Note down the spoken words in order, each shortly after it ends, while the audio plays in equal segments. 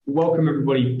Welcome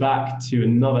everybody back to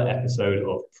another episode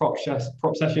of Prop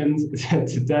Sessions.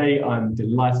 Today I'm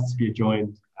delighted to be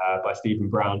joined by Stephen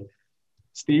Brown.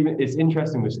 Stephen, it's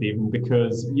interesting with Stephen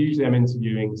because usually I'm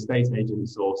interviewing estate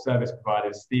agents or service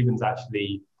providers. Stephen's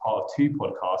actually part of two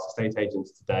podcasts, Estate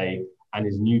Agents Today and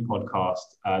his new podcast,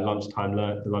 the Lunchtime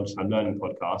Learning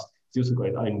podcast. He's also got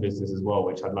his own business as well,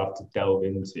 which I'd love to delve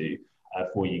into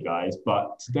for you guys.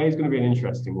 But today's going to be an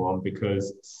interesting one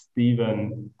because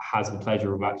Stephen has the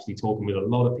pleasure of actually talking with a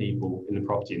lot of people in the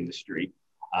property industry.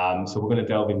 So we're going to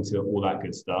delve into all that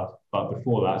good stuff. But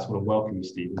before that, I just want to welcome you,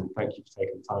 Stephen, and thank you for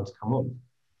taking the time to come on.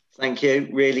 Thank you.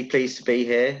 Really pleased to be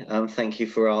here. Thank you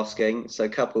for asking. So a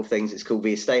couple of things. It's called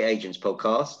the Estate Agents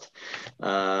Podcast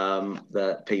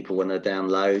that people want to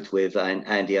download with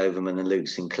Andy Overman and Luke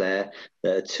Sinclair.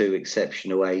 They're two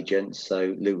exceptional agents.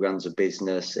 So Luke runs a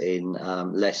business in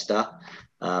Leicester,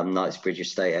 Knightsbridge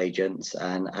Estate Agents,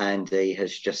 and Andy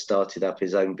has just started up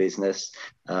his own business,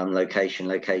 location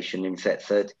in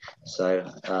Thetford. So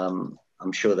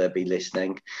I'm sure they'll be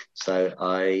listening. So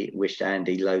I wish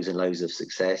Andy loads and loads of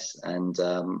success. And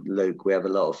Luke, we have a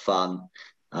lot of fun.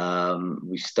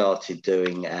 We started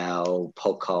doing our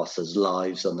podcasts as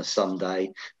lives on a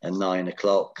Sunday at 9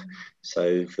 o'clock.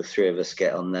 So the three of us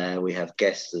get on there. We have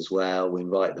guests as well. We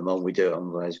invite them on. We do it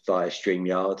on via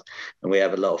StreamYard, and we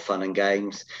have a lot of fun and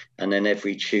games. And then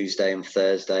every Tuesday and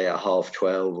Thursday at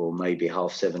 12:30 or maybe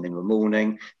 7:30 in the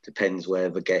morning, depends where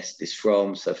the guest is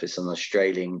from. So if it's an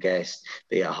Australian guest,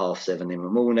 be at 7:30 in the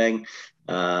morning.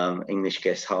 English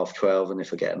guests 12:30, and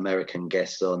if I get American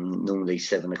guests on, normally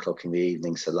 7 o'clock in the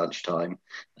evening, so lunchtime,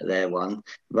 their one.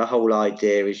 The whole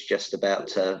idea is just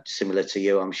about, similar to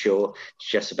you, I'm sure, it's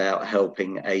just about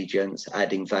helping agents,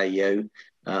 adding value,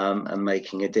 and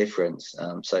making a difference.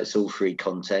 So it's all free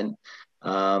content,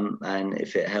 and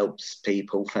if it helps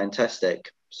people, fantastic.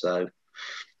 So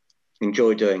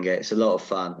enjoy doing it. It's a lot of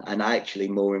fun, and actually,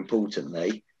 more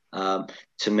importantly,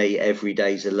 to me, every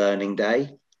day's a learning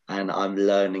day. And I'm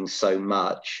learning so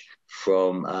much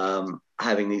from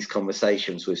having these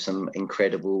conversations with some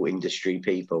incredible industry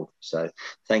people. So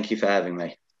thank you for having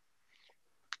me.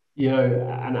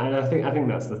 And I think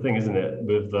that's the thing, isn't it?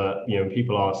 With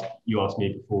people asked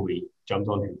me before we jumped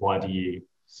on, why do you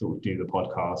sort of do the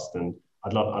podcast? And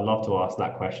I'd love to ask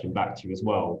that question back to you as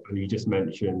well. And you just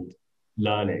mentioned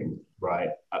learning, right?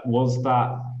 Was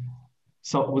that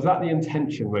the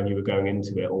intention when you were going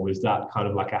into it, or was that kind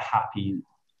of like a happy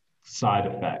side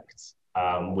effects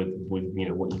with what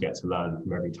you get to learn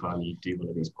from every time you do one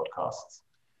of these podcasts?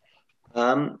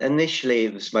 Initially,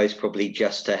 it was most probably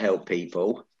just to help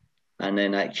people, and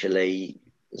then actually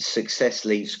success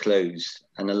leaves clues,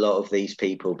 and a lot of these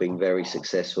people being very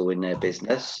successful in their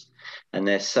business, and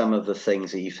there's some of the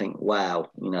things that you think,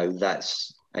 wow,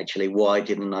 that's actually, why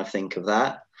didn't I think of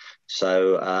that?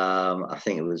 So I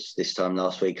think it was this time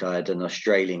last week, I had an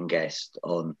Australian guest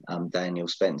on, Daniel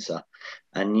Spencer.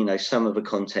 And, some of the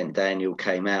content Daniel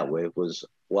came out with was,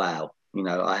 wow,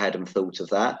 I hadn't thought of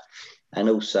that. And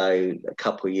also a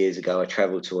couple of years ago, I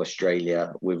traveled to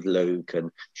Australia with Luke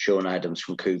and Sean Adams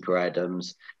from Cooper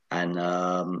Adams and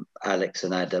Alex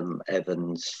and Adam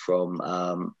Evans from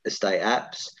Estate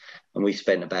Apps. And we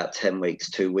spent about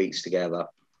 2 weeks together.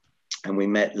 And we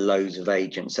met loads of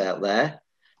agents out there.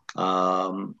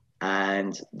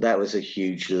 And that was a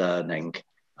huge learning.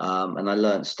 And I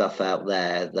learned stuff out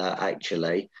there that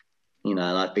actually, and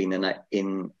I've been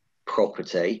in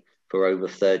property for over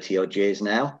 30 odd years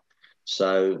now.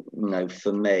 So,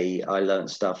 for me, I learned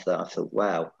stuff that I thought,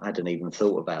 wow, I hadn't even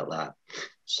thought about that.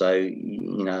 So,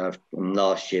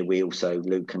 last year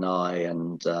Luke and I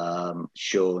and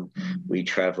Sean, we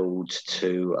traveled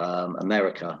to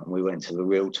America, and we went to the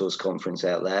Realtors conference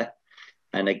out there.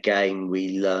 And again,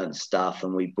 we learned stuff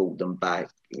and we brought them back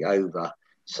over.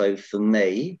 So for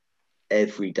me,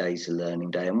 every day's a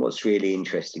learning day. And what's really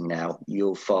interesting now,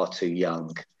 you're far too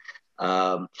young.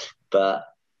 But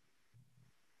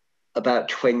about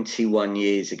 21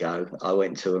 years ago, I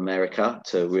went to America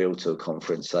to a Realtor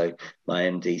conference. So my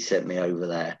MD sent me over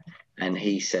there. And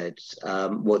he said,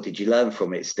 what did you learn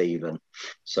from it, Stephen?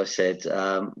 So I said,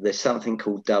 there's something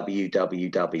called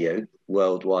WWW,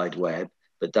 World Wide Web.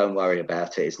 But don't worry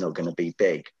about it, it's not going to be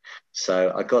big.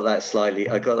 So I got that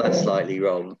slightly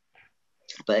wrong.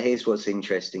 But here's what's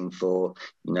interesting for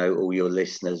all your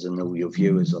listeners and all your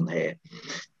viewers on here.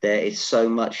 There is so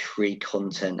much free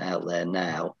content out there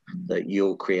now that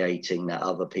you're creating, that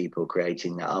other people are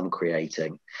creating, that I'm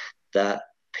creating, that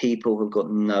people have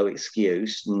got no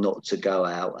excuse not to go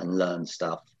out and learn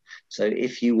stuff. So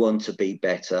if you want to be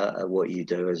better at what you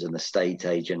do as an estate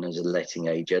agent, as a letting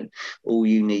agent, all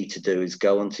you need to do is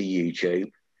go onto YouTube,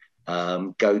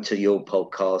 Go to your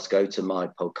podcast, go to my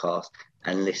podcast,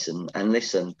 and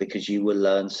listen, because you will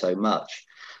learn so much.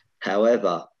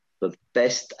 However, the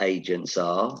best agents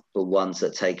are the ones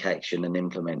that take action and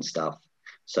implement stuff.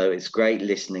 So it's great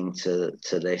listening to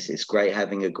this. It's great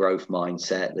having a growth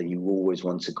mindset that you always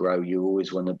want to grow. You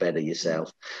always want to better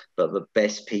yourself. But the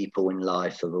best people in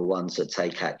life are the ones that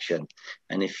take action.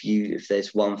 And if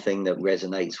there's one thing that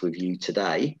resonates with you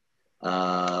today,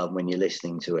 when you're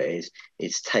listening to it,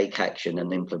 it's take action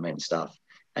and implement stuff.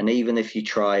 And even if you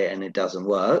try it and it doesn't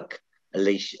work, at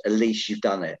least you've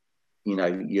done it. You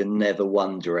know, you're never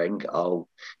wondering, oh,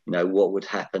 you know, what would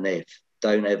happen if.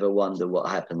 Don't ever wonder what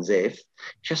happens if.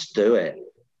 Just do it.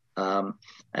 And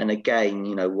again,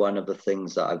 you know, one of the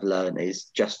things that I've learned is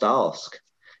just ask.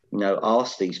 You know,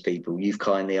 ask these people. You've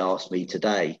kindly asked me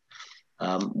today.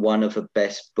 One of the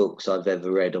best books I've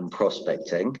ever read on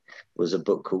prospecting was a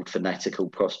book called Fanatical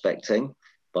Prospecting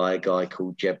by a guy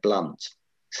called Jeb Blunt.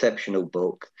 Exceptional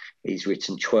book. He's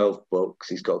written 12 books.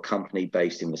 He's got a company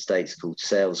based in the States called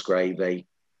Sales Gravy.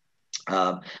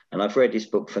 And I've read his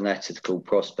book, Fanatical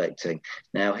Prospecting.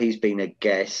 Now, he's been a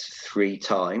guest 3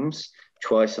 times,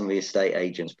 twice on the Estate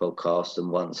Agents podcast and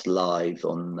once live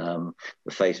on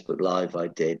the Facebook Live I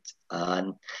did.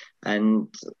 And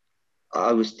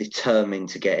I was determined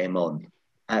to get him on,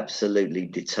 absolutely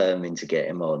determined to get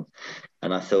him on.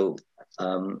 And I thought,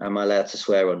 am I allowed to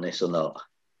swear on this or not?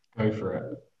 Go for it.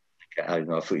 Okay, I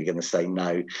thought you were going to say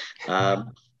no.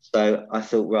 So I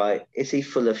thought, right, is he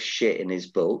full of shit in his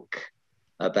book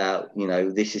about, you know,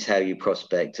 this is how you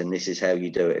prospect and this is how you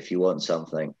do it if you want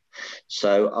something?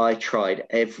 So I tried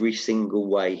every single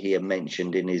way he had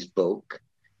mentioned in his book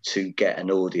to get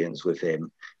an audience with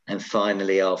him. And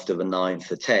finally, after the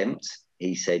 9th attempt,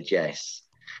 he said yes.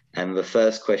 And the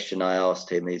first question I asked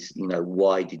him is, you know,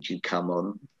 why did you come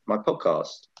on my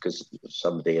podcast? Because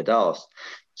somebody had asked.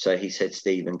 So he said,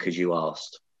 Stephen, because you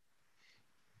asked.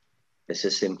 It's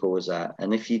as simple as that.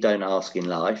 And if you don't ask in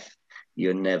life,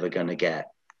 you're never going to get.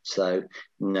 So,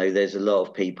 you know, there's a lot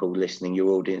of people listening.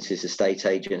 Your audience is estate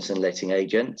agents and letting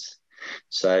agents.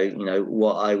 So, you know,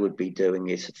 what I would be doing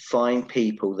is find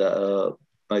people that are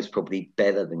most probably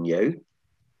better than you.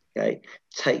 Okay,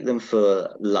 take them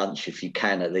for lunch if you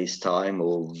can at this time,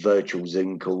 or virtual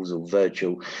Zoom calls, or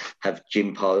have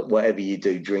gym party, whatever you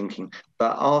do, drinking.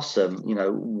 But ask them, you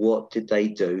know, what did they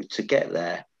do to get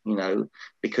there? You know,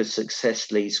 because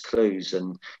success leaves clues.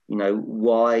 And, you know,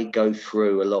 why go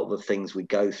through a lot of the things we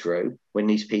go through when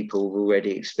these people have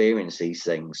already experienced these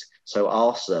things? So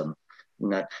ask them, you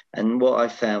know. And what I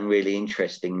found really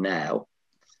interesting now,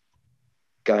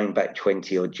 going back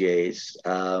 20 odd years,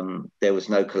 there was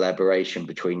no collaboration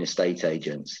between estate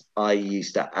agents. I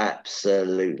used to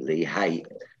absolutely hate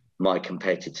my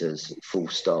competitors, full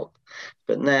stop.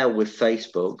 But now with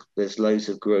Facebook, there's loads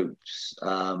of groups,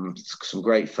 some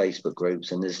great Facebook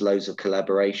groups, and there's loads of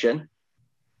collaboration.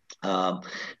 And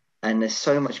there's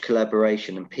so much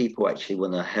collaboration, and people actually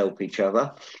want to help each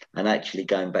other. And actually,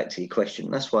 going back to your question,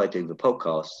 that's why I do the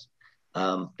podcast.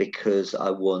 Because I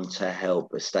want to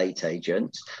help estate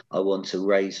agents. I want to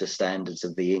raise the standards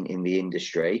of in the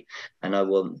industry, and I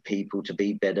want people to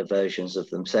be better versions of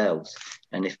themselves.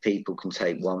 And if people can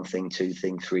take 1 thing, 2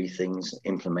 things, 3 things,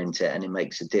 implement it, and it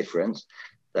makes a difference,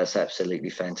 that's absolutely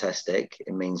fantastic.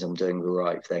 It means I'm doing the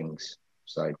right things.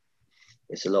 So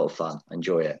it's a lot of fun.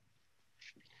 Enjoy it.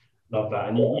 Love that.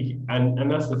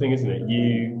 And that's the thing, isn't it?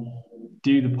 You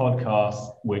do the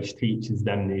podcast, which teaches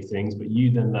them new things, but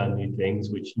you then learn new things,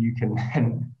 which you can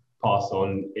then pass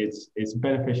on. It's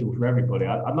beneficial for everybody.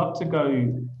 I'd love to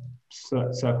go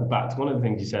circle back to one of the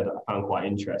things you said that I found quite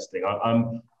interesting.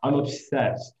 I'm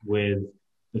obsessed with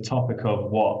the topic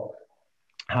of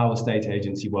how estate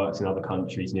agency works in other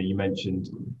countries. You know, you mentioned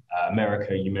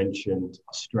America, you mentioned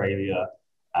Australia.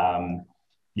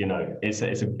 You know, it's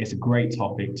a great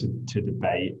topic to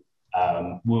debate.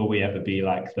 Will we ever be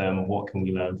like them? What can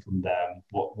we learn from them?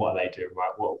 What are they doing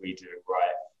right? What are we doing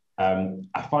right?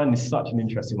 I find this such an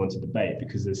interesting one to debate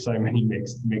because there's so many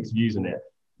mixed views on it.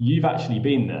 You've actually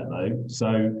been there though,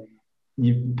 so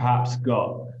you've perhaps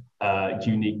got a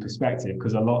unique perspective,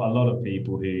 because a lot of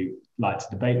people who like to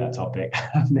debate that topic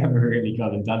have never really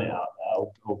gone and done it out there,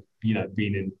 or you know,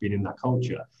 been in that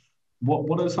culture.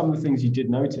 What are some of the things you did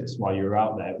notice while you were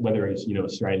out there, whether it's, you know,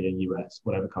 Australia, US,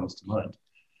 whatever comes to mind?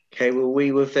 Okay, well,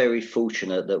 we were very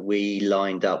fortunate that we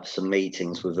lined up some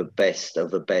meetings with the best of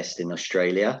the best in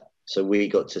Australia. So we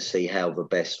got to see how the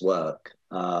best work.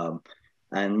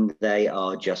 And they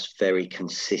are just very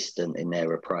consistent in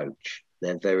their approach.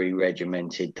 They're very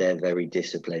regimented. They're very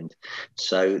disciplined.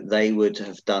 So they would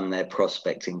have done their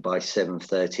prospecting by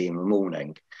 7:30 in the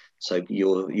morning. So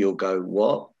you'll go,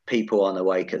 what? people aren't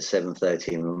awake at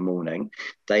 7:30 in the morning.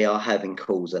 They are having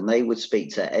calls, and they would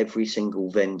speak to every single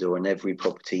vendor and every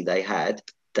property they had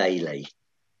daily.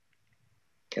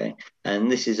 Okay,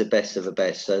 and this is the best of the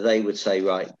best. So they would say,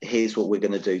 right, here's what we're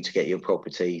going to do to get your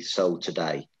property sold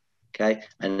today. Okay,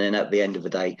 and then at the end of the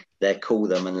day, they call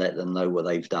them and let them know what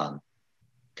they've done.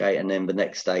 Okay, and then the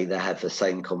next day they have the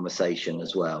same conversation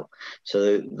as well.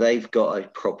 So they've got a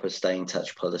proper stay in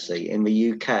touch policy. In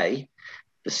the UK,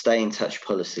 the stay in touch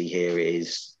policy here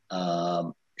is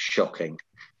shocking.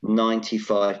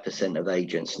 95% of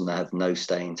agents have no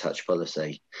stay in touch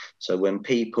policy. So when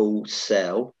people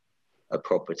sell a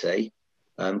property,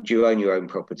 do you own your own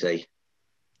property?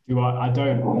 I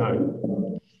don't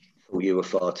know. Well, you were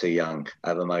far too young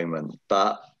at the moment,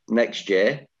 but next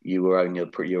year you will own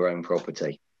your own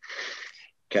property.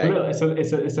 Okay.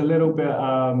 It's a little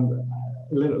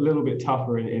bit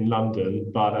tougher in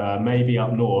London, but maybe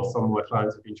up north, some of my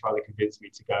clients have been trying to convince me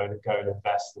to go and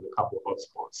invest in a couple of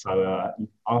hotspots. So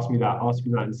ask me that in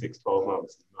 6-12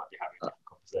 months, and might be having a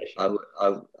conversation.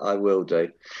 I will do,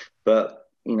 but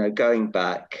going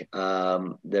back,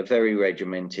 they're very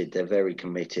regimented, they're very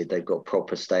committed, they've got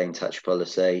proper stay in touch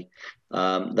policy.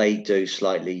 They do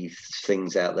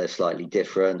things out there slightly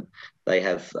different. They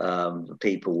have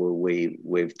people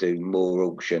with do more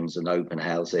auctions and open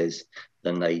houses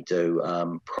than they do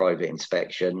private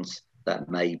inspections. That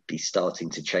may be starting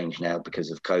to change now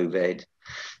because of COVID.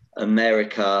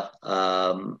 America,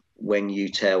 when you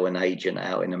tell an agent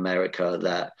out in America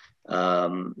that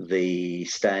the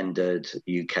standard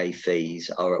UK fees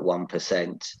are at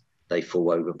 1%, they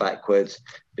fall over backwards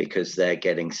because they're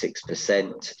getting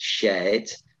 6% shared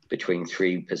between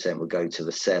 3% will go to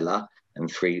the seller and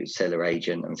seller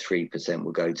agent, and 3%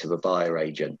 will go to the buyer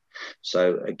agent.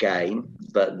 So again,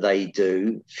 but they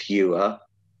do fewer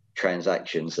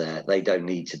transactions there. They don't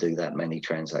need to do that many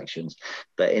transactions.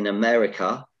 But in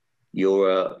America,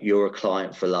 you're a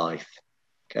client for life.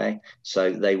 Okay,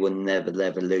 so they will never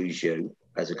lose you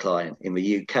as a client. In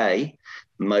the UK,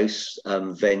 most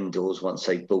vendors, once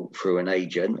they bought through an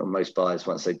agent, or most buyers,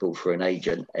 once they bought through an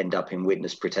agent, end up in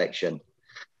witness protection.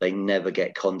 They never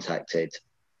get contacted.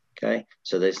 Okay,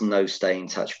 so there's no stay in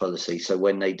touch policy. So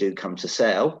when they do come to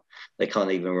sell, they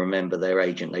can't even remember their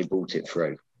agent they bought it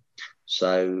through.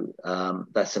 So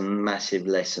that's a massive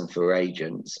lesson for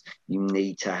agents. You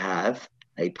need to have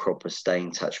a proper stay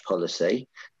in touch policy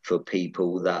for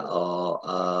people that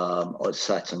are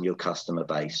sat on your customer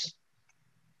base.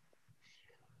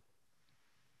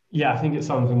 Yeah, I think it's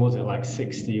something, was it like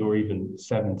 60 or even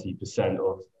 70%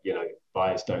 of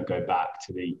buyers don't go back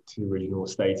to the original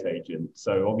estate agent.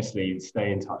 So obviously,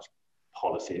 stay in touch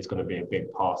policy is going to be a big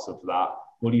part of that.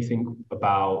 What do you think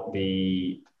about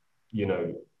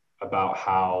about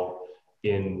how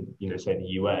in say the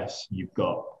US you've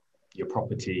got your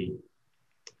property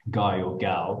guy or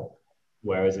gal,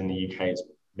 whereas in the UK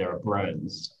there are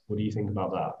brands? What do you think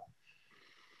about that?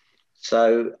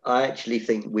 So I actually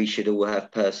think we should all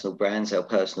have personal brands. Our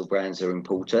personal brands are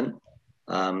important.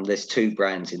 There's two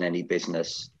brands in any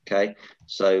business. Okay,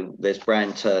 so there's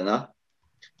brand Turner.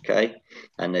 Okay,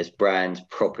 and there's brand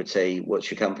Property.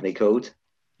 What's your company called?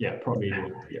 Yeah, Prop Media.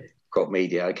 Yeah. Prop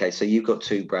Media. Okay, so you've got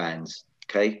two brands.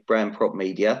 Okay, brand Prop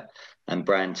Media and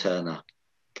brand Turner.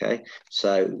 Okay,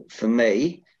 so for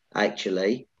me,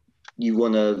 actually, you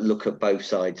want to look at both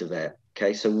sides of it.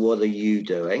 Okay, so what are you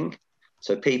doing?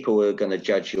 So people who are going to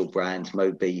judge your brand,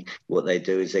 maybe what they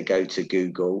do is they go to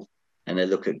Google and they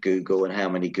look at Google and how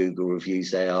many Google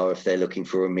reviews they are. If they're looking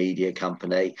for a media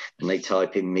company and they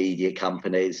type in media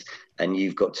companies and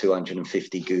you've got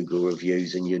 250 Google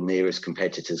reviews and your nearest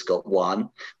competitor's got one,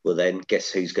 well then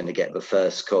guess who's going to get the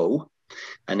first call?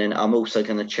 And then I'm also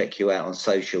going to check you out on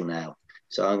social now.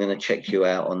 So I'm going to check you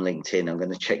out on LinkedIn. I'm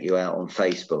going to check you out on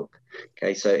Facebook.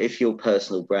 Okay, so if your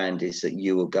personal brand is that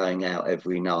you are going out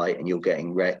every night and you're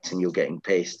getting wrecked and you're getting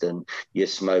pissed and you're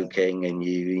smoking and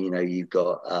you've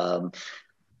got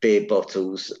beer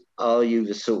bottles, are you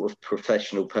the sort of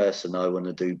professional person I want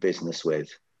to do business with?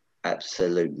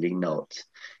 Absolutely not.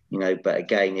 But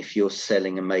again, if you're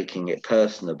selling and making it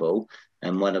personable,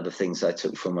 and one of the things I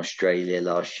took from Australia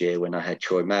last year when I had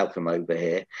Troy Malcolm over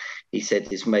here, he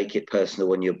said is make it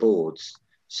personal on your boards.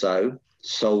 So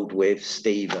sold with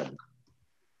Stephen,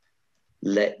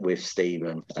 let with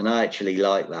Stephen. And I actually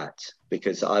like that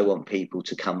because I want people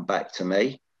to come back to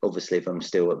me. Obviously, if I'm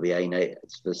still at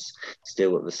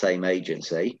still at the same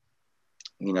agency,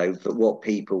 but what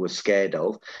people were scared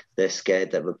of, they're scared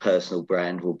that the personal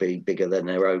brand will be bigger than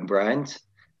their own brand.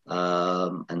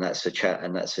 And that's a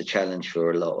challenge for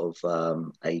a lot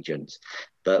of agents.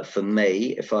 But for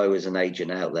me, if I was an agent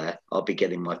out there, I'd be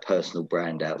getting my personal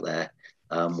brand out there.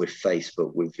 with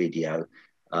Facebook, with video,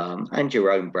 and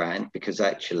your own brand, because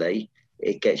actually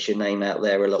it gets your name out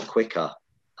there a lot quicker.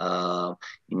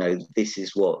 This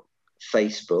is what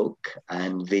Facebook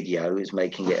and video is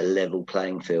making it a level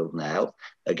playing field now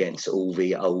against all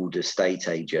the old estate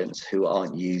agents who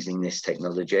aren't using this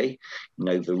technology.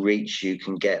 The reach you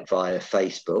can get via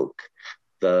Facebook,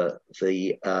 the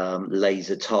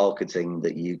laser targeting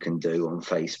that you can do on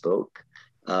Facebook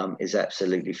is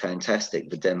absolutely fantastic.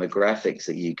 The demographics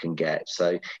that you can get,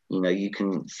 so you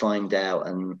can find out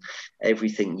and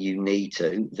everything you need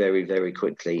to very, very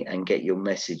quickly and get your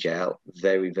message out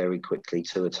very, very quickly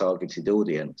to a targeted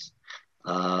audience.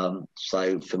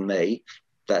 So for me,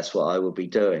 that's what I will be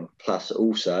doing, plus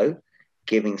also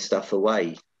giving stuff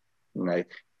away,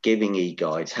 giving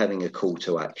e-guides, having a call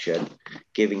to action,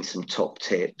 giving some top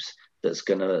tips that's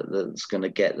gonna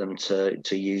get them to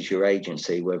use your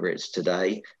agency, whether it's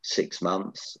today, 6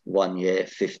 months, 1 year,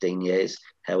 15 years,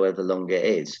 however long it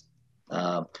is.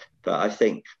 But I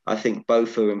think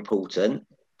both are important,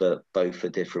 but both for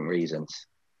different reasons.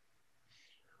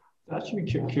 Actually,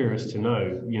 curious to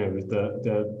know, with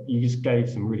you just gave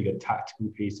some really good tactical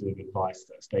pieces of advice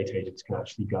that estate agents can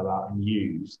actually go out and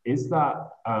use.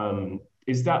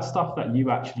 Is that stuff that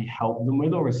you actually help them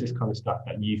with, or is this kind of stuff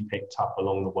that you've picked up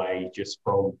along the way just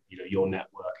from your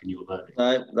network and your learning?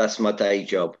 No, that's my day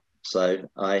job. So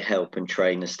I help and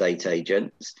train estate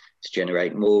agents to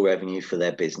generate more revenue for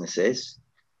their businesses.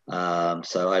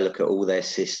 So I look at all their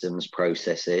systems,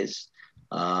 processes,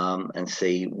 and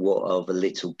see what are the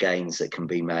little gains that can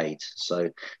be made. So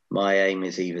my aim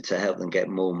is either to help them get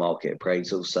more market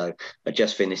appraisals. So I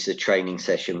just finished a training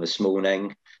session this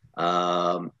morning.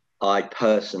 I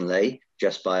personally,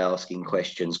 just by asking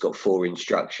questions, got 4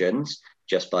 instructions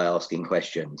just by asking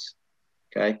questions.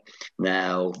 Okay.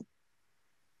 Now,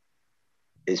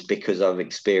 it's because I've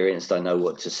experienced, I know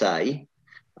what to say.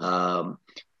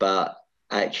 But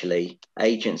actually,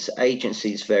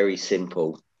 agency is very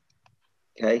simple.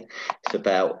 Okay. It's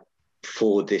about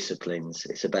 4 disciplines.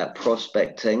 It's about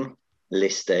prospecting,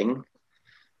 listing.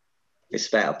 It's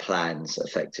about plans,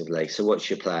 effectively. So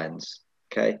what's your plans?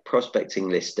 Okay, prospecting,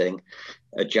 listing,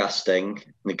 adjusting,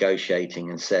 negotiating,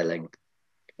 and selling.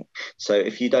 So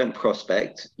if you don't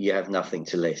prospect, you have nothing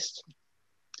to list.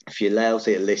 If you're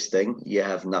lousy at listing, you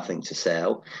have nothing to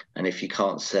sell. And if you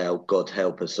can't sell, God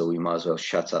help us all, you might as well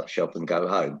shut up shop and go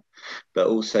home. But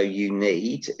also you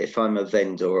need, if I'm a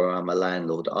vendor or I'm a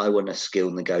landlord, I want a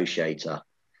skilled negotiator.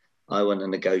 I want a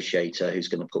negotiator who's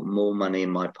going to put more money in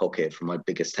my pocket for my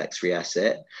biggest tax-free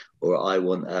asset, or I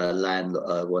want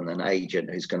an agent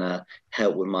who's going to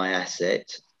help with my asset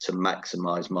to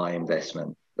maximize my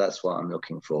investment. That's what I'm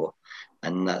looking for.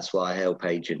 And that's what I help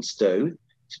agents do,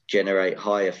 to generate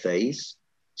higher fees,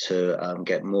 to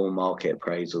get more market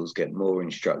appraisals, get more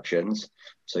instructions.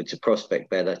 So to prospect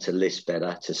better, to list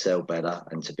better, to sell better,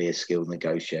 and to be a skilled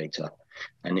negotiator.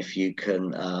 And if you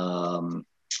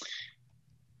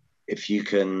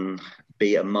can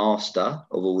be a master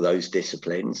of all those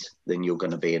disciplines, then you're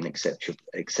going to be an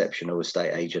exceptional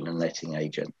estate agent and letting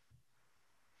agent.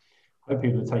 I hope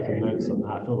people are taking notes on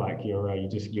that. I feel like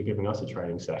you're giving us a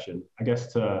training session. I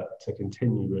guess to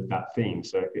continue with that theme.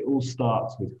 So if it all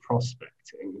starts with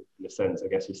prospecting, in a sense, I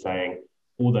guess you're saying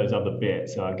all those other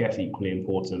bits are, I guess, equally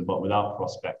important, but without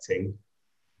prospecting,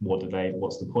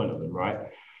 what's the point of them, right?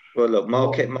 Well, look,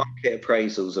 market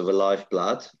appraisals are the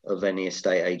lifeblood of any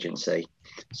estate agency.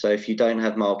 So if you don't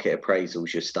have market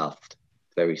appraisals, you're stuffed,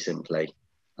 very simply.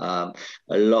 A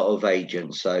lot of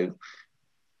agents, so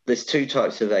there's 2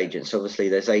 types of agents. Obviously,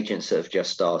 there's agents that have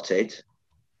just started,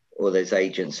 or there's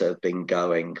agents that have been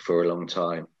going for a long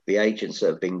time. The agents that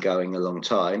have been going a long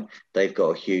time, they've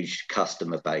got a huge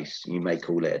customer base. You may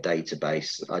call it a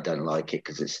database. I don't like it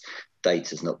because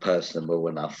data's not personable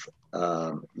enough.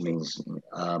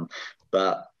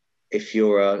 But if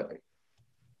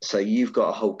so you've got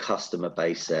a whole customer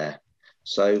base there.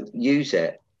 So use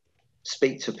it.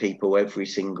 Speak to people every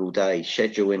single day.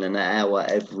 Schedule in an hour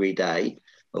every day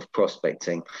of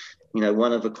prospecting.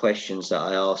 One of the questions that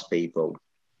I ask people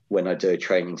when I do a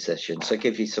training session, so I'll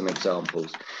give you some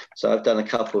examples. So I've done a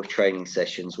couple of training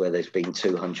sessions where there's been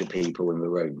 200 people in the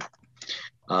room.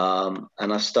 And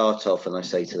I start off and I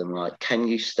say to them, right, can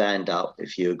you stand up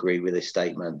if you agree with this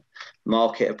statement?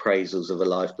 Market appraisals are the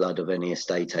lifeblood of any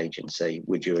estate agency.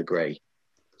 Would you agree?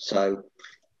 So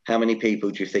how many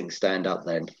people do you think stand up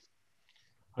then?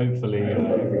 Hopefully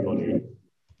everybody.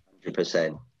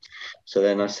 100%. So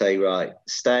then I say, right,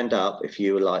 stand up if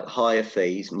you would like higher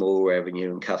fees, more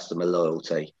revenue and customer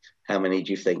loyalty. How many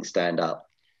do you think stand up?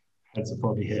 Heads are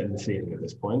probably hitting the ceiling at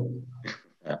this point.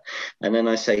 And then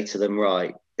I say to them,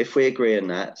 right, if we agree on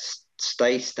that,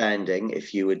 stay standing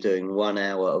if you were doing 1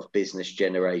 hour of business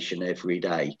generation every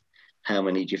day, how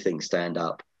many do you think stand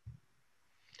up?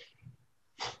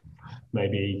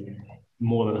 Maybe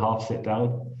more than half sit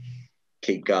down.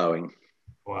 Keep going.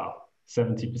 Wow.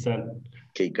 70%.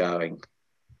 Keep going.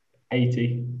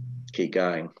 80. Keep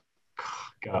going.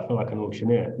 God, I feel like an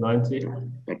auctioneer. 90.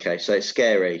 Okay, so it's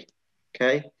scary.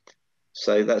 Okay,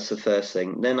 so that's the first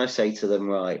thing. Then I say to them,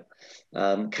 right,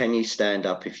 can you stand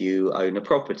up if you own a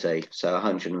property? So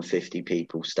 150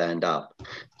 people stand up.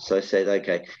 So I said,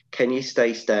 okay, can you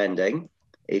stay standing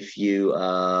if you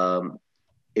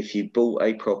bought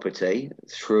a property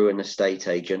through an estate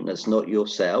agent that's not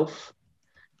yourself,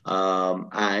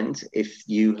 and if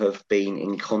you have been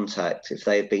in contact, if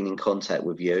they have been in contact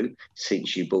with you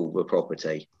since you bought the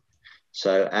property?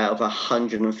 So out of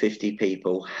 150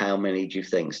 people, how many do you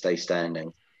think stay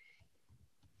standing?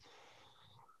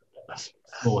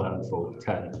 Small handful,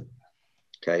 10.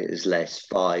 Okay, it's less,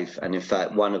 5. And in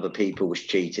fact, one of the people was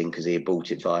cheating because he had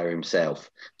bought it via himself.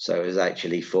 So it was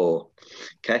actually 4.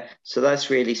 Okay, so that's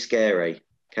really scary.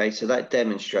 Okay, so that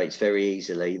demonstrates very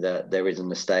easily that there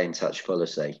isn't a stay in touch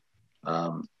policy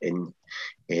in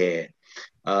here.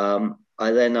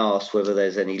 I then asked whether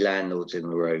there's any landlords in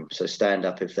the room. So stand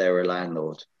up if they're a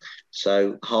landlord.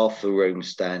 So half the room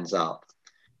stands up.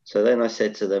 So then I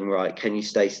said to them, right, can you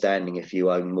stay standing if you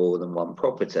own more than one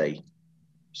property?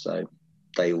 So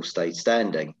they all stayed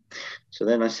standing. So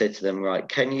then I said to them, right,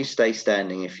 can you stay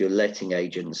standing if your letting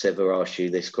agents ever ask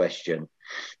you this question?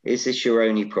 Is this your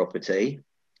only property,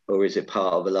 or is it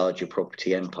part of a larger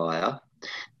property empire?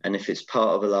 And if it's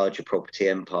part of a larger property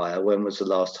empire, when was the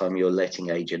last time your letting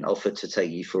agent offered to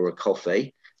take you for a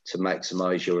coffee to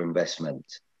maximize your investment?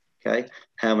 Okay,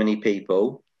 how many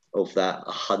people of that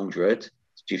 100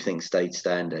 do you think stayed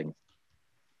standing?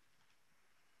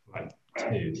 Like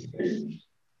 2.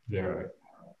 0.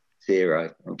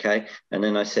 0. Okay, and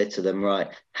then I said to them, right,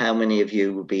 how many of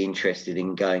you would be interested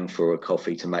in going for a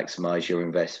coffee to maximize your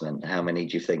investment? How many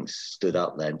do you think stood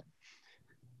up then?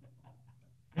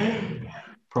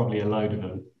 Probably a load of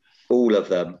them. All of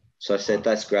them. So I said,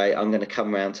 that's great. I'm going to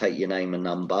come around, take your name and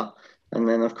number. And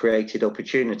then I've created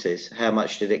opportunities. How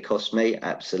much did it cost me?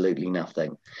 Absolutely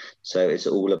nothing. So it's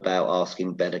all about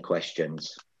asking better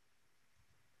questions.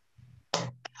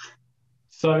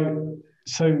 So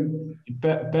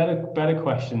better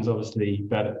questions, obviously,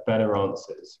 better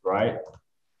answers, right?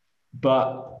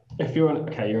 But if you're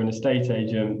you're an estate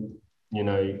agent, you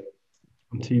know,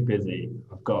 I'm too busy.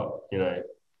 I've got, you know,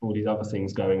 all these other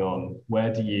things going on. How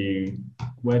do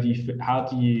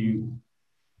you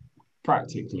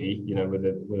practically, you know, with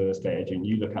an estate agent,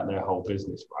 you look at their whole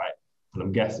business, right? And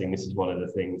I'm guessing this is one of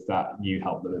the things that you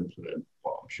help them implement.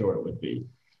 Well, I'm sure it would be.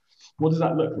 What does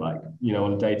that look like, you know,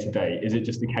 on a day-to-day? Is it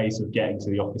just a case of getting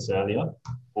to the office earlier,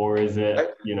 or is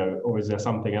it, you know, or is there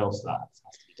something else that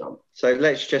has to be done? So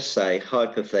let's just say,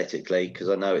 hypothetically, because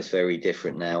I know it's very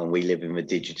different now and we live in the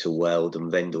digital world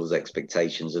and vendors'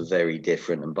 expectations are very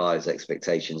different and buyers'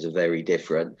 expectations are very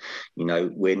different. You know,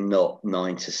 we're not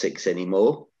 9 to 6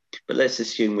 anymore, but let's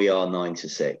assume we are 9 to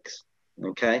 6.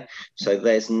 Okay, so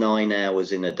there's 9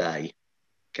 hours in a day.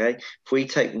 Okay, if we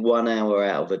take 1 hour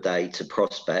out of a day to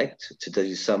prospect, to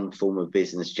do some form of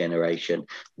business generation,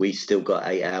 we still got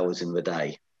 8 hours in the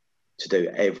day to do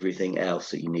everything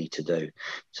else that you need to do.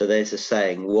 So there's a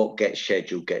saying, what gets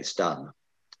scheduled gets done.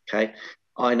 Okay,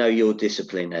 I know your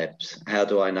discipline, Ebbs. How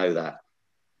do I know that?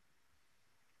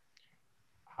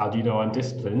 How do you know I'm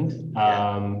disciplined?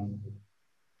 Yeah.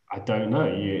 I don't know.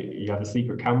 You have a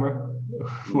secret camera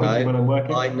when No, I'm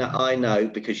working? I know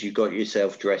because you got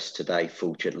yourself dressed today,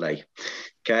 fortunately.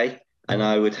 Okay. And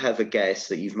I would have a guess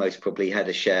that you've most probably had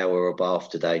a shower or a bath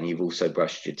today and you've also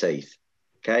brushed your teeth.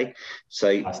 Okay. So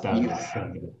you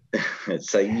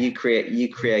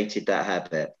created that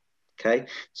habit. Okay.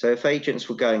 So if agents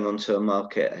were going onto a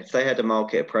market, if they had a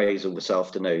market appraisal this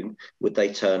afternoon, would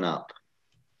they turn up?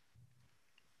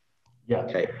 Yeah.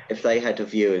 Okay. If they had a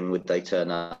viewing, would they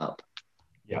turn up?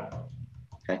 Yeah.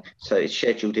 Okay. So it's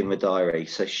scheduled in the diary.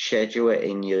 So schedule it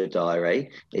in your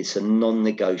diary. It's a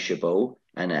non-negotiable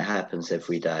and it happens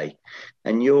every day.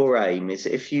 And your aim is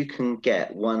if you can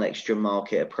get one extra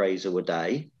market appraisal a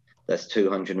day, that's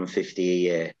 250 a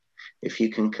year. If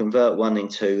you can convert 1 in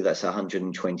 2, that's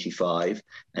 125.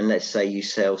 And let's say you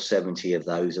sell 70 of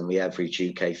those and the average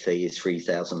UK fee is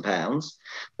 £3,000.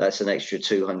 That's an extra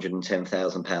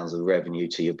 £210,000 of revenue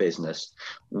to your business.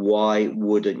 Why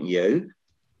wouldn't you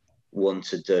want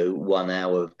to do 1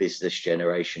 hour of business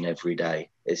generation every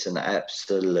day? It's an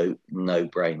absolute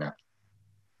no-brainer.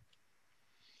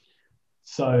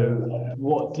 So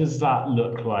what does that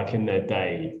look like in their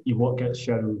day? What gets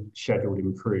scheduled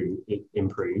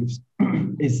improves.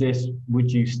 Is this,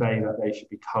 would you say that they should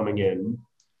be coming in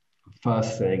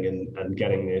first thing and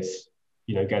getting this,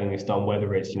 getting this done,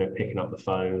 whether it's, picking up the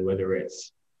phone, whether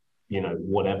it's,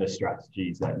 whatever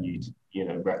strategies that you'd,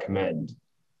 recommend?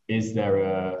 Is there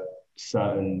a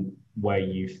certain way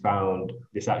you found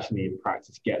this actually in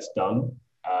practice gets done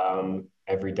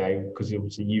every day? Because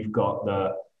obviously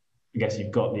I guess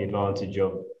you've got the advantage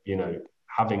of,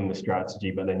 having the strategy,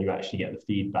 but then you actually get the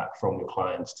feedback from your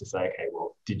clients to say, okay,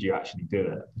 well, did you actually do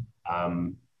it?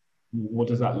 What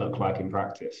does that look like in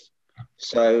practice?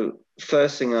 So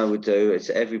first thing I would do is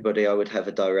I would have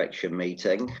a direction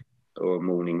meeting or a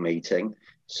morning meeting.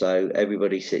 So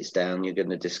everybody sits down, you're going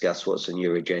to discuss what's on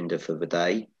your agenda for the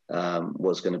day,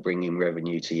 what's going to bring in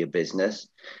revenue to your business.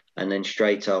 And then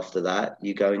straight after that,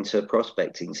 you go into a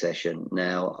prospecting session.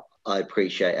 Now, I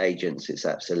appreciate agents, it's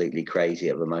absolutely crazy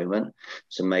at the moment.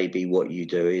 So maybe what you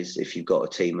do is if you've got a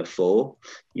team of 4,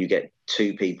 you get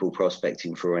 2 people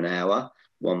prospecting for an hour,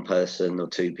 1 person or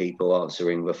 2 people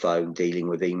answering the phone, dealing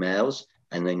with emails,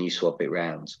 and then you swap it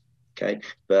round. Okay.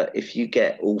 But if you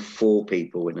get all 4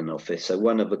 people in an office, so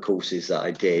one of the courses that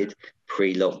I did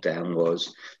pre-lockdown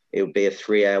was it would be a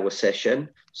 3-hour session.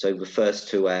 So the first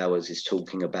 2 hours is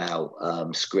talking about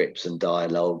scripts and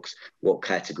dialogues, what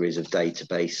categories of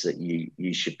database that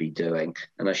you should be doing.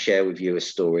 And I share with you a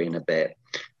story in a bit.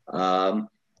 And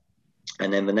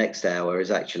then the next hour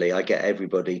is actually I get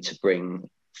everybody to bring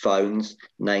phones,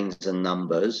 names and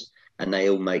numbers, and they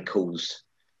all make calls.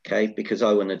 Okay, because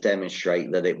I want to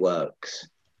demonstrate that it works.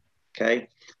 Okay,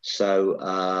 so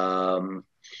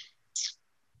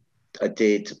I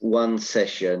did one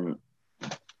session.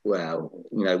 Well,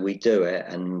 we do it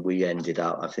and we ended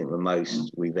up, I think the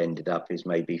most we've ended up is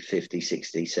maybe 50,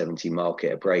 60, 70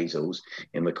 market appraisals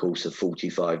in the course of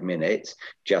 45 minutes,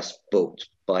 just booked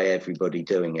by everybody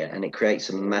doing it. And it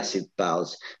creates a massive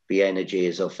buzz. The energy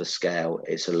is off a scale.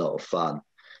 It's a lot of fun.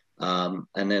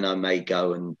 And then I may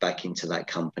go and back into that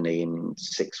company in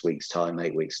 6 weeks' time,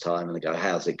 8 weeks' time, and I go,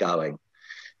 how's it going?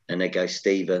 And they go,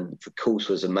 Stephen, the course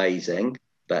was amazing,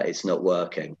 but it's not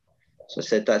working. So I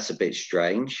said, that's a bit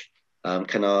strange.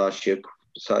 Can I ask you?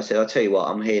 So I said, I'll tell you what,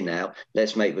 I'm here now.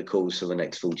 Let's make the calls for the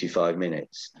next 45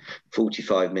 minutes.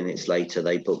 45 minutes later,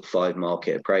 they booked 5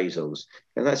 market appraisals.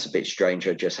 And that's a bit strange.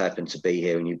 I just happened to be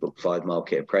here and you booked 5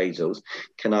 market appraisals.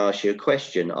 Can I ask you a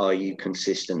question? Are you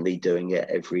consistently doing it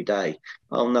every day?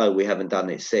 Oh, no, we haven't done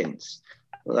it since.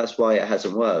 Well, that's why it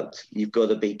hasn't worked. You've got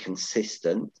to be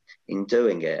consistent in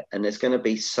doing it. And there's going to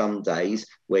be some days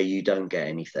where you don't get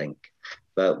anything.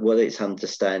 But what it's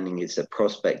understanding is that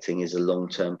prospecting is a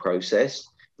long-term process.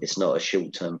 It's not a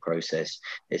short-term process.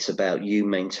 It's about you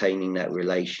maintaining that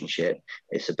relationship.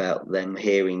 It's about them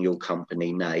hearing your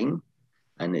company name,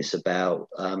 and it's about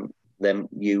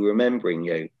you remembering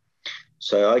you.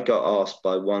 So I got asked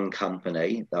by one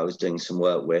company that I was doing some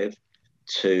work with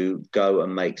to go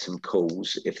and make some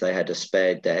calls if they had a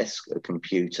spare desk, a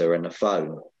computer, and a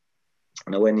phone.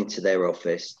 And I went into their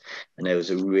office and there was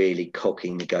a really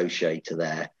cocky negotiator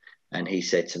there. And he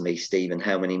said to me, Stephen,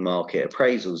 how many market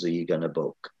appraisals are you going to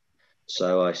book?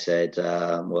 So I said,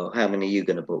 well, how many are you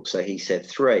going to book? So he said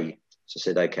 3. So I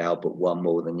said, okay, I'll book 1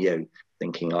 more than you,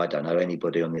 thinking I don't know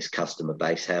anybody on this customer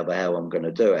base, how the hell I'm going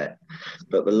to do it.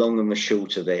 But the long and the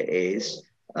short of it is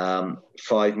 5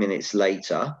 minutes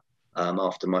later,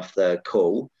 after my 3rd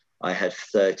call, I had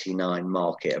 39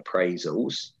 market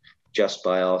appraisals. Just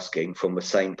by asking from the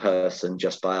same person,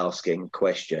 just by asking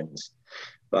questions.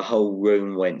 The whole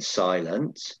room went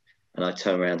silent. And I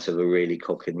turned around to the really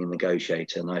cocky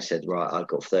negotiator and I said, right, I've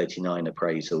got 39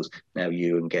 appraisals. Now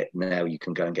you can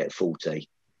go and get 40.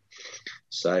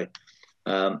 So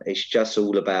it's just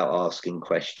all about asking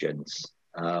questions.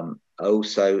 I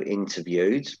also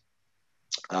interviewed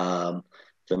the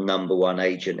 #1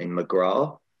 agent in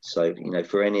McGrath. So,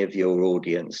 for any of your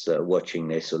audience that are watching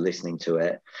this or listening to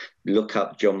it, look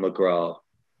up John McGrath,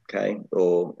 okay?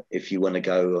 Or if you want to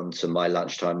go onto my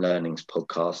Lunchtime Learnings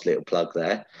podcast, little plug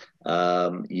there,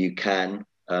 you can.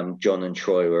 John and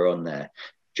Troy were on there.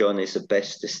 John is the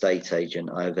best estate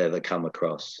agent I've ever come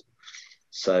across.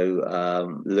 So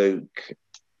Luke,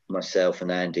 myself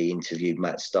and Andy interviewed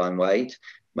Matt Steinwade.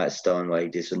 Matt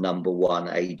Steinwade is the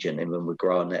 #1 agent in the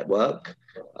McGrath network.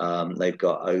 They've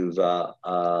got over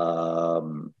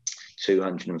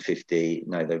 250.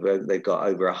 No, they've got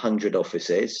over 100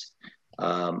 offices,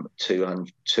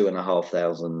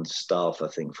 2,500 staff, I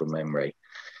think, from memory.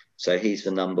 So he's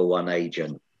the #1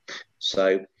 agent.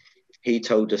 So he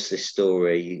told us this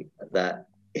story that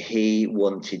he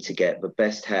wanted to get the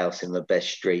best house in the best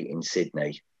street in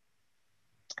Sydney.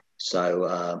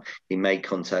 So he made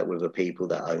contact with the people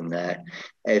that own there.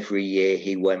 Every year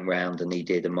he went round and he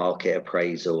did a market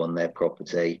appraisal on their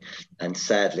property. And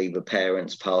sadly, the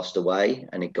parents passed away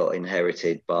and it got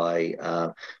inherited by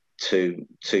two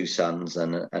sons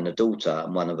and a daughter,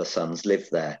 and one of the sons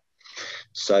lived there.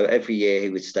 So every year he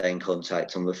would stay in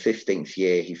contact. On the 15th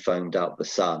year, he phoned up the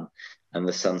son, and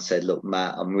the son said, "Look,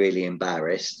 Matt, I'm really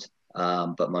embarrassed,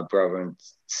 but my brother and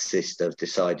sister have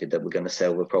decided that we're going to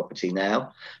sell the property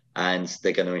now, and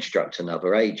they're going to instruct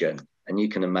another agent." And you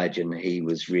can imagine he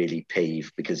was really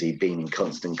peeved because he'd been in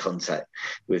constant contact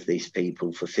with these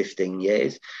people for 15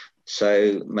 years.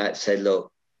 So Matt said,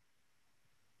 "Look,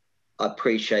 I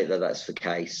appreciate that that's the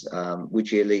case.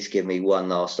 Would you at least give me one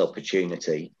last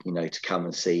opportunity, to come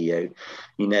and see you?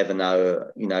 You never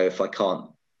know, if I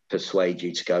can't persuade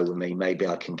you to go with me, maybe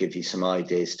I can give you some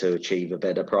ideas to achieve a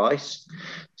better price."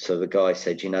 So the guy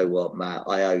said, "You know what, Matt,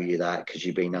 I owe you that because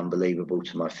you've been unbelievable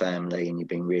to my family and you've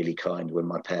been really kind when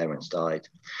my parents died."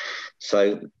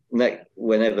 So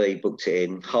whenever he booked it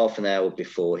in, half an hour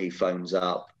before, he phones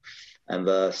up, and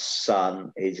the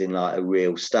son is in like a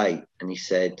real state. And he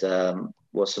said,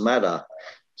 "What's the matter?"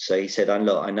 So he said,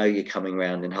 "Look, I know you're coming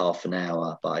round in half an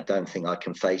hour, but I don't think I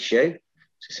can face you."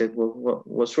 So he said, "Well,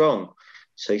 what's wrong?"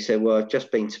 So he said, "Well, I've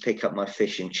just been to pick up my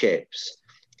fish and chips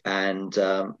and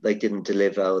they didn't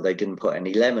deliver, or they didn't put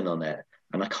any lemon on it.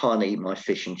 And I can't eat my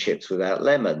fish and chips without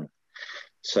lemon."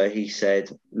 So he said,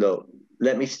 "Look,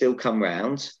 let me still come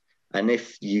round. And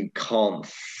if you can't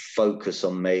focus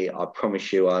on me, I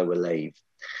promise you I will leave."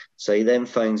 So he then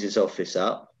phones his office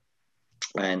up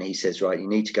and he says, "Right, you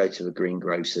need to go to the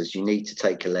greengrocers. You need to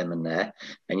take a lemon there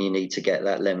and you need to get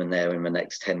that lemon there in the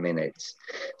next 10 minutes.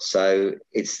 So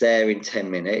it's there in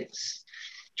 10 minutes.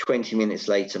 20 minutes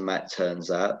later, Matt turns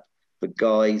up. The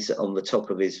guy's on the top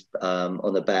of his,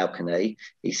 on the balcony.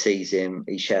 He sees him.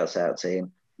 He shouts out to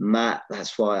him, "Matt,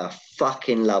 that's why I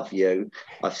fucking love you.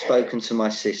 I've spoken to my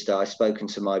sister. I've spoken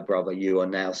to my brother. You are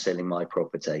now selling my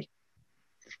property."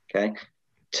 Okay.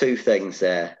 Two things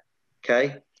there.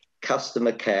 Okay.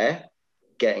 Customer care,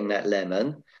 getting that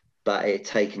lemon, but it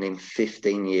taken him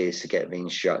 15 years to get the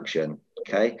instruction.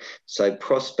 Okay. So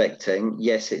prospecting,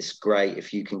 yes, it's great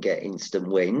if you can get instant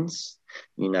wins,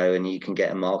 and you can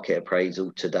get a market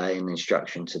appraisal today and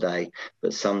instruction today,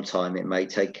 but sometime it may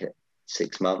take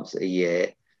 6 months, a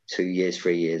year, 2 years,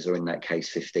 3 years, or in that case,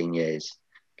 15 years.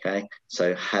 Okay.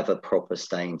 So have a proper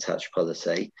stay in touch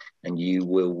policy and you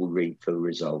will reap the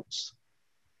results.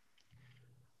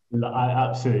 I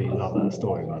absolutely love that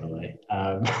story, by the way.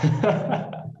 I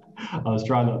was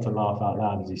trying not to laugh out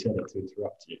loud as you said it to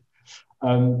interrupt you.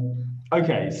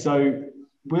 Okay, so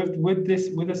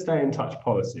with a stay in touch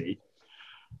policy,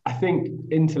 I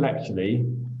think intellectually,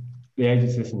 the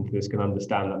agents listening to this can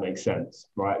understand that makes sense,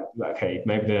 right? Okay,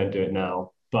 maybe they don't do it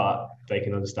now, but they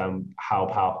can understand how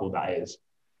powerful that is.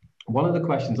 One of the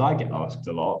questions I get asked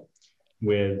a lot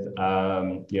with,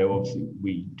 obviously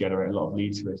we generate a lot of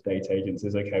leads for estate agents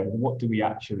is, okay, well, what do we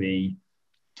actually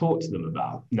talk to them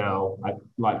about? Now, I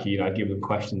give them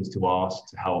questions to ask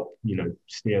to help,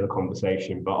 steer the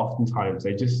conversation, but oftentimes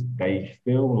they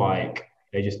feel like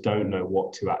they just don't know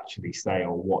what to actually say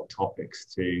or what topics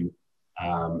to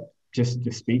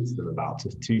just speak to them about,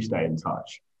 to stay in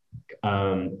touch.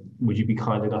 Would you be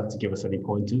kind enough to give us any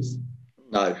pointers?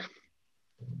 No.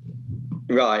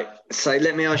 Right. So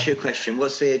let me ask you a question.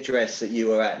 What's the address that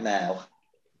you are at now?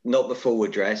 Not the full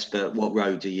address, but what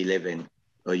road do you live in?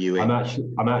 Are you in?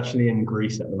 I'm actually in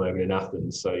Greece at the moment, in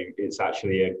Athens. So it's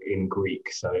actually in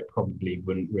Greek. So it probably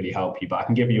wouldn't really help you. But I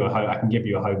can give you a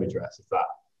home address if that.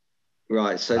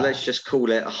 Right. So let's just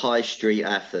call it High Street,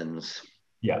 Athens.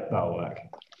 Yeah, that'll work.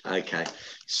 Okay.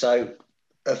 So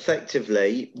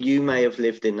effectively, you may have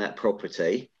lived in that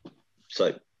property.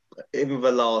 So in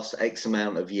the last X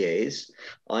amount of years,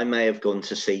 I may have gone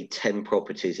to see 10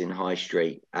 properties in High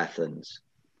Street, Athens.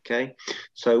 Okay.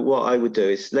 So what I would do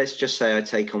is, let's just say I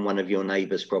take on one of your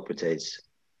neighbours' properties.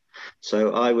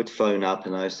 So I would phone up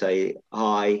and I would say,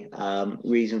 "Hi,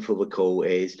 reason for the call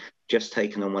is just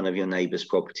taken on one of your neighbours'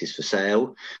 properties for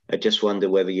sale. I just wonder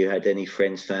whether you had any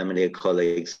friends, family or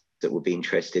colleagues that would be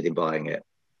interested in buying it.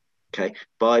 Okay.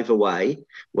 By the way,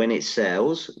 when it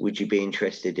sells, would you be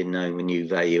interested in knowing the new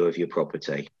value of your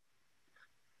property?"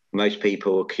 Most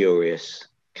people are curious.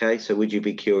 Okay. So would you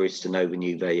be curious to know the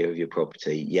new value of your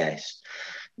property? Yes.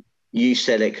 You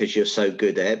sell it because you're so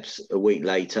good, Ebbs. A week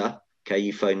later, okay,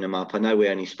 you phone them up. "I know we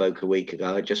only spoke a week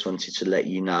ago. I just wanted to let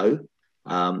you know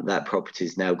that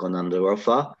property's now gone under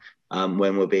offer.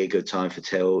 When will be a good time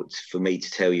for me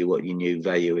to tell you what your new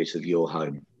value is of your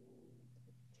home?"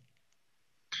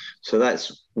 So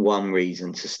that's one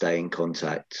reason to stay in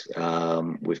contact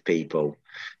with people.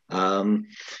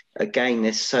 Again,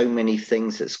 there's so many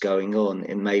things that's going on.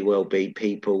 It may well be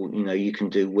people, you can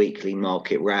do weekly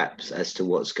market wraps as to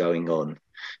what's going on.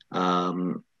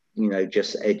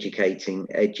 Just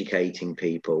educating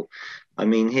people. I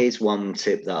mean, here's one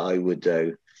tip that I would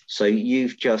do. So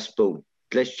you've just bought,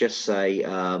 let's just say,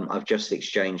 I've just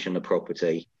exchanged on a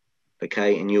property,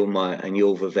 okay, and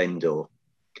you're the vendor.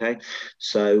 Okay,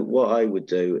 so what I would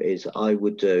do is I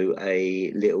would do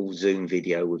a little Zoom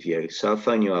video with you. So I'll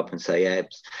phone you up and say,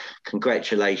 Ebbs,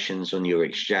 congratulations on your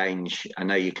exchange. I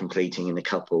know you're completing in a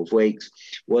couple of weeks.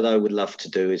 What I would love to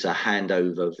do is a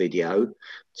handover video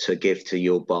to give to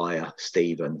your buyer,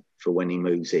 Stephen, for when he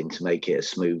moves in, to make it as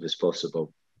smooth as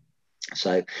possible.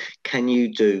 So can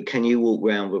you walk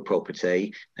around the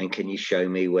property, and can you show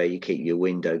me where you keep your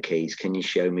window keys? Can you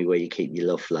show me where you keep your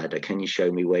loft ladder? Can you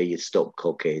show me where your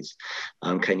stopcock is?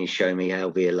 Can you show me how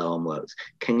the alarm works?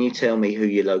 Can you tell me who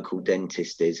your local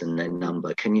dentist is and their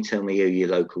number? Can you tell me who your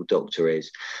local doctor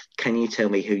is? Can you tell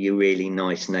me who your really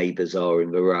nice neighbours are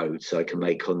in the road so I can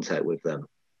make contact with them?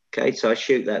 Okay, so I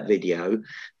shoot that video,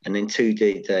 and then 2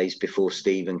 days before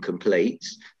Stephen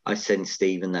completes, I send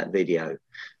Stephen that video.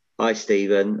 Hi,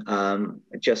 Stephen.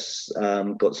 Just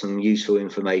got some useful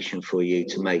information for you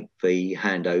to make the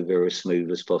handover as smooth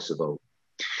as possible.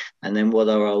 And then what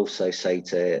I'll also say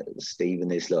to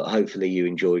Stephen is, look, hopefully you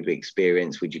enjoyed the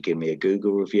experience. Would you give me a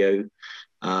Google review?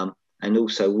 And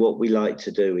also what we like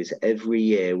to do is every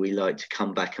year we like to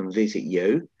come back and visit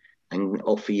you and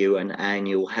offer you an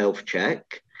annual health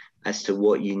check as to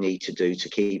what you need to do to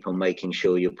keep on making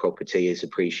sure your property is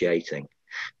appreciating.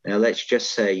 Now, let's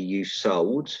just say you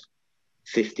sold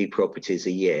 50 properties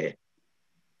a year.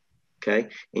 Okay,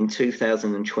 in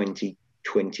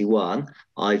 2021,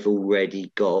 I've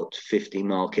already got 50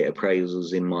 market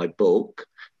appraisals in my book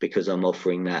because I'm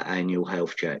offering that annual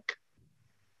health check.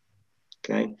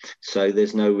 Okay, so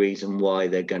there's no reason why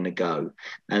they're going to go.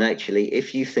 And actually,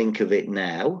 if you think of it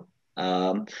now,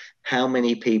 how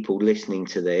many people listening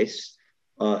to this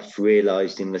have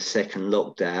realized in the second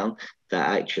lockdown that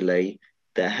actually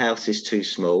their house is too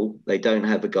small, they don't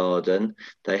have a garden,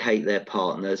 they hate their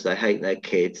partners, they hate their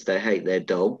kids, they hate their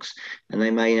dogs, and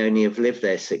they may only have lived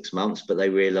there 6 months, but they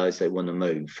realize they want to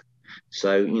move.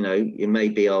 So, it may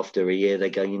be after a year they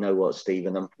go, you know what,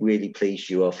 Stephen, I'm really pleased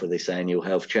you offer this annual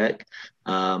health check.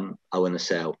 I want to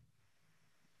sell.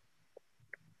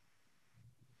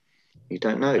 You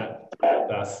don't know.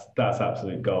 That's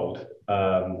absolute gold.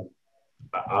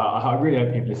 I really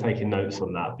hope people are taking notes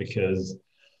on that, because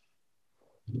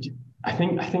I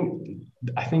think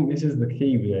this is the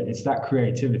key with it. It's that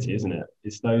creativity, isn't it?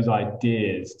 It's those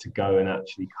ideas to go and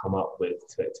actually come up with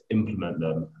to implement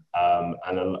them.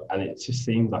 And it just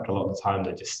seems like a lot of the time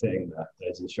they're just sitting there.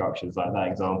 Those instructions, like that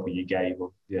example you gave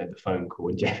of the phone call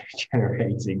and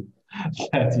generating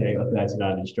 38 or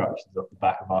 39 instructions off the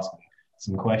back of asking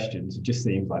some questions. It just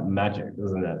seems like magic,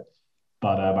 doesn't it?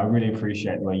 But I really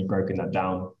appreciate the way you've broken that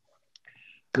down.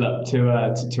 Look,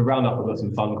 to round up, I've got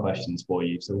some fun questions for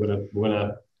you. So we're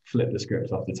gonna flip the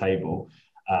script off the table.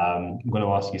 I'm going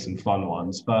to ask you some fun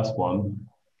ones. First one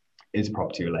is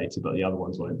property related, but the other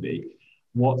ones won't be.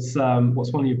 What's one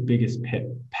of your biggest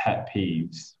pet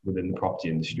peeves within the property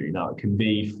industry? Now, it can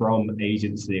be from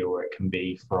agency, or it can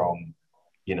be from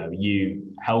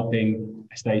you helping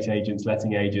estate agents,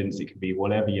 letting agents. It can be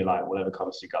whatever you like, whatever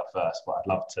comes to your gut first. But I'd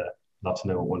love to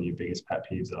know what one of your biggest pet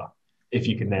peeves are, if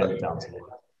you can nail it down to me.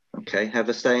 Okay, have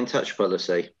a stay in touch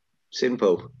policy.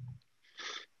 Simple.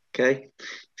 Okay,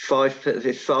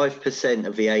 5%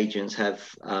 of the agents have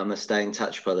a stay in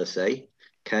touch policy.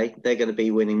 Okay, they're going to be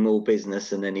winning more business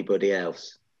than anybody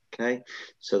else. Okay,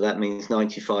 so that means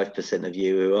 95% of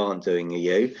you who aren't doing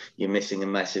you're missing a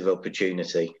massive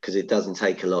opportunity, because it doesn't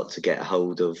take a lot to get a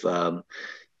hold of,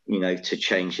 to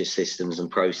change your systems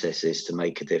and processes to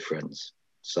make a difference.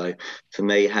 So for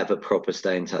me, have a proper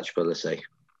stay in touch policy.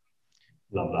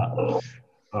 Love that.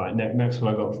 All right, next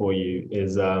one I got for you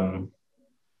is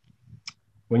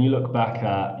when you look back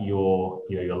at your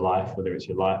life, whether it's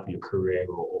your life or your career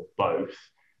or both.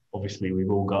 Obviously, we've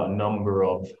all got a number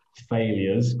of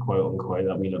failures, quote unquote,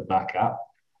 that we look back at.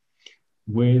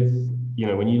 When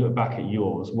you look back at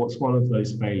yours, what's one of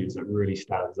those failures that really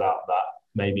stands out that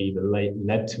maybe either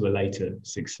led to a later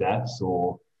success,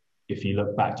 or if you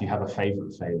look back, do you have a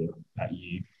favorite failure that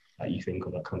you think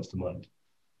of that comes to mind?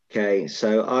 Okay,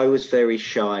 so I was very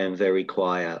shy and very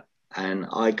quiet, and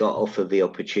I got offered the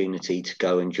opportunity to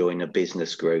go and join a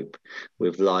business group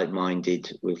with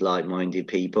like-minded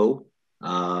people.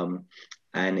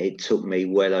 And it took me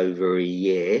well over a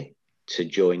year to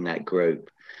join that group.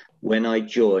 when I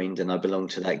joined, and I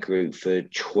belonged to that group for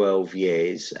 12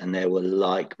 years, and there were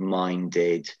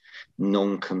like-minded,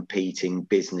 non-competing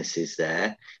businesses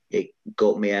there, it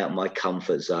got me out of my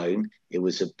comfort zone. It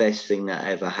was the best thing that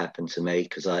ever happened to me,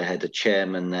 because I had a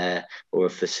chairman there or a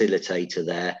facilitator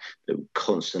there that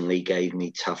constantly gave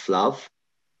me tough love.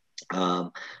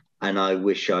 And I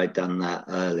wish I'd done that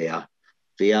earlier.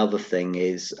 The other thing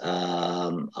is,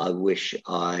 I wish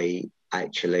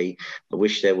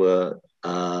there were,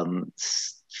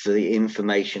 for the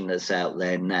information that's out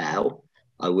there now,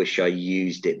 I wish I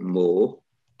used it more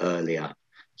earlier.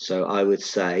 So I would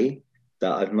say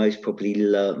that I've most probably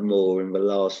learnt more in the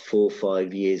last 4 or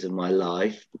 5 years of my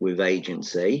life with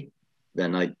agency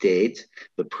than I did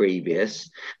the previous.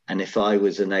 And if I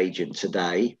was an agent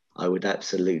today, I would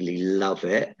absolutely love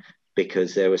it,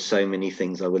 because there are so many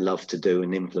things I would love to do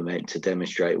and implement to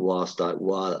demonstrate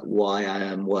why I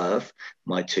am worth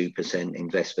my 2%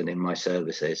 investment in my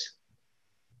services.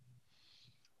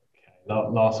 Okay,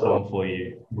 last one for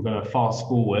you. We're going to fast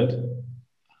forward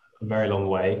a very long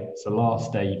way. It's the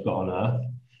last day you've got on Earth,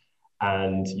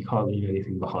 and you can't leave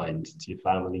anything behind to your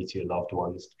family, to your loved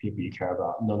ones, to people you care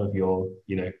about. None of your,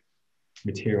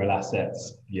 material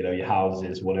assets, your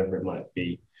houses, whatever it might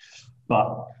be.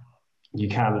 But you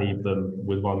can leave them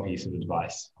with one piece of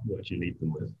advice. What would you leave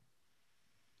them with?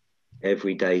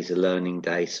 Every day's a learning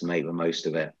day, so make the most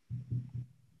of it.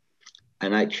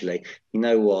 And actually, you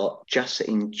know what? Just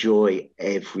enjoy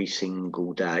every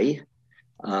single day.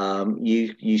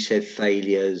 You said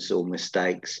failures or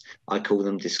mistakes. I call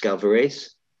them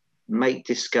discoveries. Make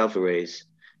discoveries.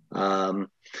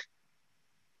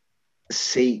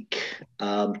 Seek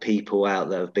people out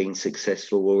that have been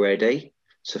successful already.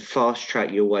 So fast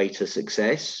track your way to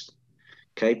success,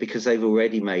 okay? Because they've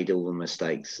already made all the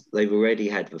mistakes. They've already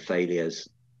had the failures.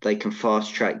 They can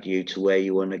fast track you to where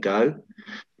you want to go.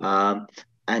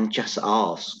 And just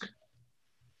ask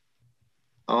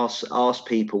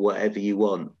people whatever you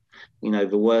want.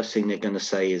 The worst thing they're going to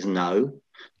say is no.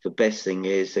 The best thing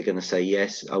is they're going to say,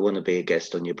 yes, I want to be a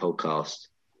guest on your podcast,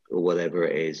 or whatever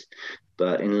it is.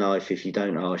 But in life, if you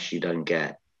don't ask, you don't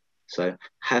get. So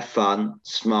have fun,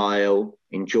 smile,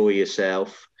 enjoy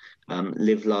yourself,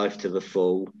 live life to the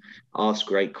full, ask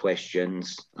great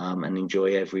questions, and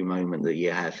enjoy every moment that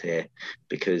you have here,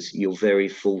 because you're very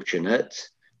fortunate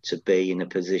to be in a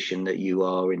position that you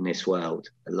are in this world.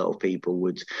 A lot of people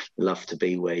would love to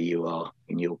be where you are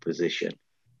in your position.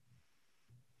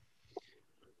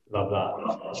 Love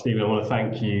that. Stephen, I want to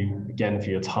thank you again for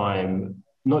your time,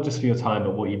 not just for your time,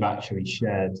 but what you've actually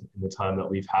shared in the time that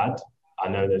we've had. I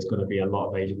know there's going to be a lot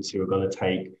of agents who are going to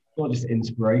take not just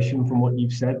inspiration from what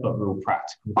you've said, but real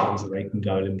practical things that they can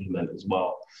go and implement as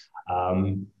well.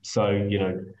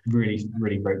 Really,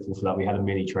 really grateful for that. We had a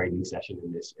mini training session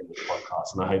in this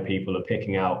podcast, and I hope people are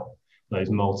picking out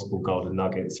those multiple golden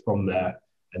nuggets from there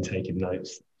and taking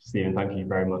notes. Stephen, thank you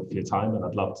very much for your time, and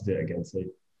I'd love to do it again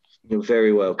soon. You're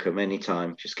very welcome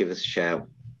anytime. Just give us a shout,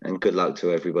 and good luck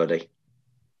to everybody.